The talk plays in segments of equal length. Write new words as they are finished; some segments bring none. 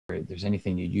there's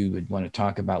anything that you would want to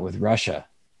talk about with Russia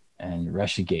and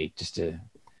Russiagate,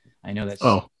 I know that's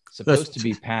supposed to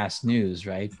be past news,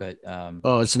 right? But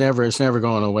it's never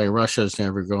going away. Russia's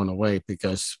never going away,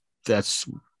 because that's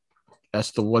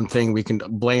the one thing we can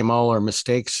blame all our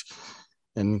mistakes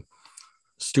and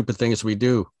stupid things we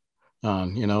do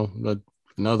on.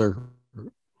 Another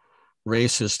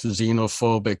racist,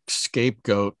 xenophobic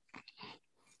scapegoat.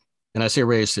 And I say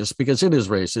racist because it is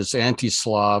racist,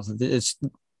 anti-Slav. It's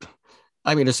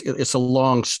a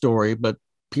long story, but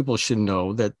people should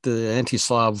know that the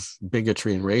anti-Slav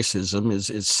bigotry and racism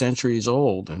is centuries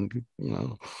old, and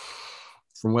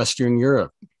from Western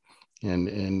Europe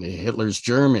and Hitler's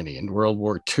Germany and World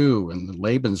War II and the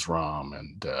Lebensraum,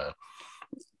 and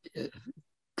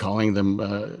calling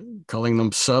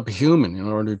them subhuman in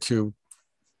order to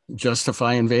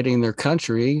justify invading their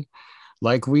country,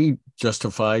 like we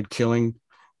justified killing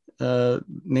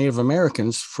Native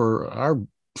Americans for our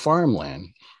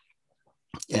farmland.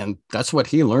 And that's what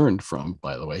he learned from,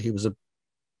 by the way. Hitler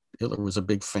was a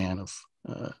big fan of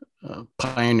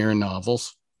pioneer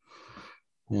novels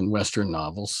and Western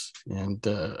novels, and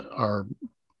our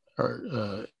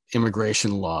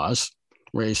immigration laws,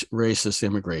 racist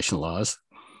immigration laws.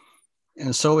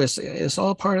 And so it's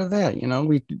all part of that.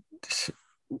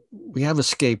 We have a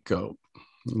scapegoat.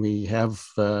 We have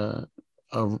a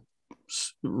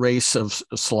race of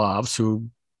Slavs who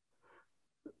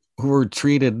were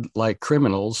treated like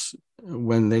criminals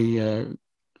when they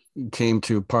came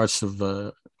to parts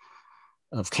of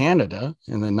Canada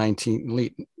in the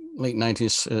late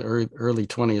 19th, early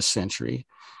 20th century,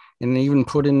 and even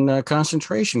put in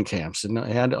concentration camps and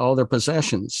had all their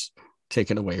possessions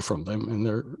taken away from them, and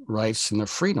their rights and their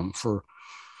freedom from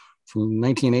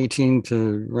 1918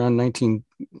 to around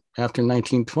after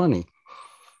 1920.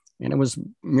 And it was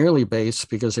merely based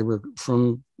because they were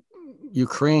from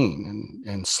Ukraine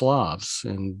and Slavs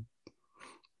and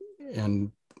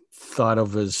thought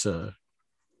of as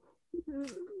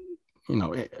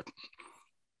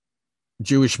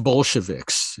Jewish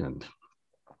Bolsheviks, and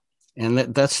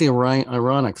that's the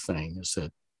ironic thing, is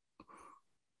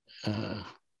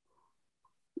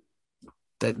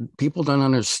that people don't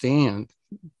understand.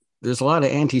 There's a lot of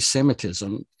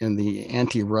anti-Semitism in the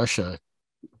anti-Russia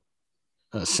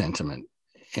sentiment,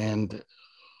 and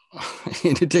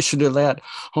in addition to that,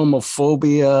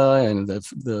 homophobia and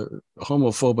the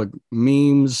homophobic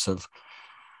memes of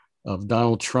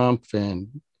Donald Trump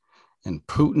and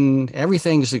Putin.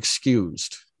 Everything's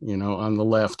excused, on the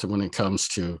left when it comes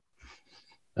to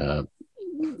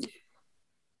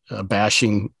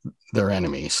bashing their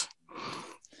enemies.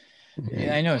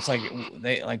 Yeah, I know. It's like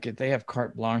they have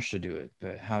carte blanche to do it,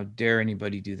 but how dare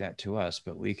anybody do that to us?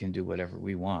 But we can do whatever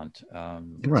we want.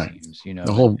 Right. Seems,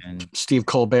 the whole Steve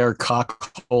Colbert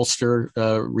cock holster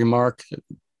remark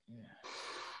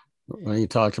when he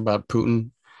talked about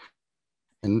Putin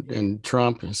and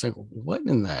Trump. It's like, what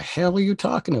in the hell are you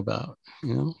talking about?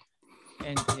 And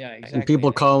yeah, exactly. And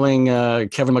people calling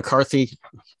Kevin McCarthy,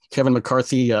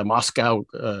 Moscow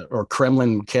or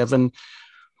Kremlin Kevin.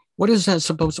 What is that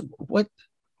supposed to? What?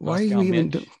 Why Moscow are you even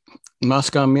doing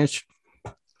Moscow Mitch?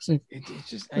 Like, it's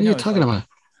just, what are you talking about?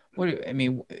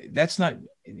 That's not.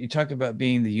 You talk about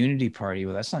being the unity party.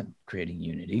 Well, that's not creating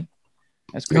unity.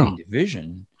 That's creating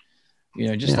division.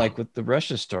 Just like with the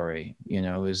Russia story.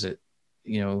 Is it?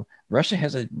 Russia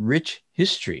has a rich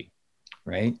history,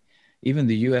 right? Even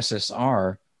the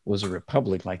U.S.S.R. was a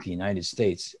republic like the United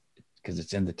States because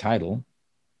it's in the title,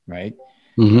 right?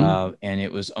 Mm-hmm. And it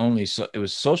was it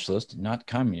was socialist, not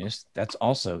communist. That's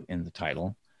also in the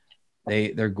title.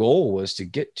 Their goal was to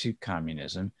get to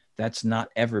communism. That's not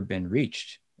ever been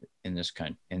reached in this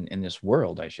country, in this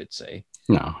world, I should say.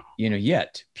 No.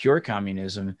 Yet pure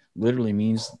communism literally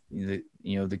means the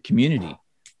community,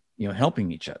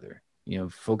 helping each other,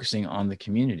 focusing on the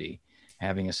community,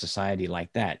 having a society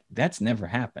like that. That's never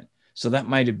happened. So that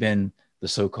might have been the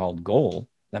so-called goal.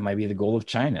 That might be the goal of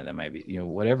China. That might be,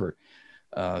 whatever.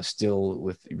 Still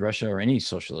with Russia or any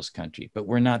socialist country, but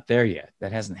we're not there yet.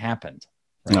 That hasn't happened,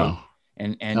 right? No,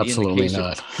 and absolutely in the case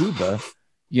not. of Cuba,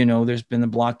 there's been the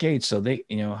blockade. So they,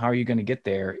 how are you going to get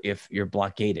there if you're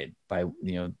blockaded by,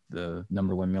 the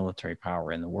number one military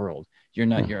power in the world? You're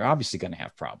not. You're obviously going to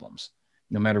have problems,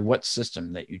 no matter what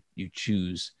system that you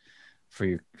choose for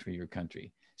your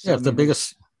country. So, the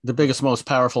biggest, most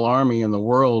powerful army in the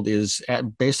world is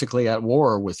basically at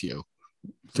war with you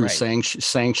through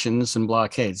sanctions and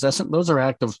blockades. Those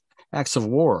are acts of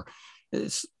war.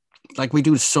 It's like we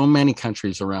do so many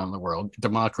countries around the world,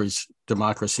 democracies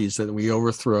that we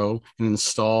overthrow and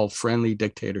install friendly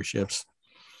dictatorships,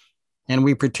 and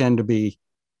we pretend to be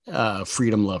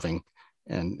freedom loving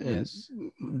and Yes.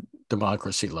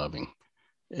 democracy loving.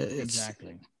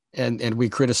 Exactly. And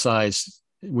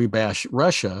we bash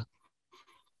Russia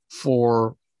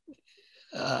for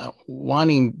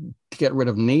wanting to get rid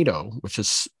of NATO, which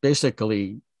is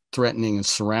basically threatening and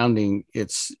surrounding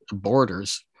its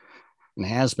borders, and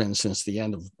has been since the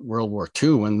end of World War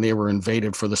II, when they were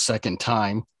invaded for the second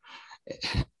time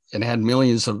and had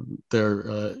millions of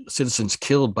their citizens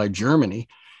killed by Germany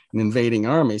and invading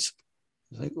armies.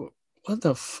 Like, what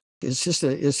the it's just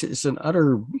it's an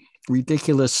utter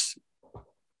ridiculous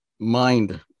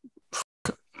mind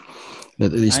that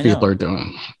these people are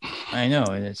doing. I know,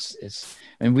 and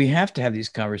and we have to have these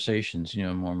conversations,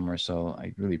 more and more. So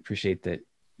I really appreciate that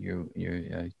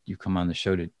you come on the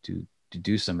show to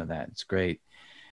do some of that. It's great.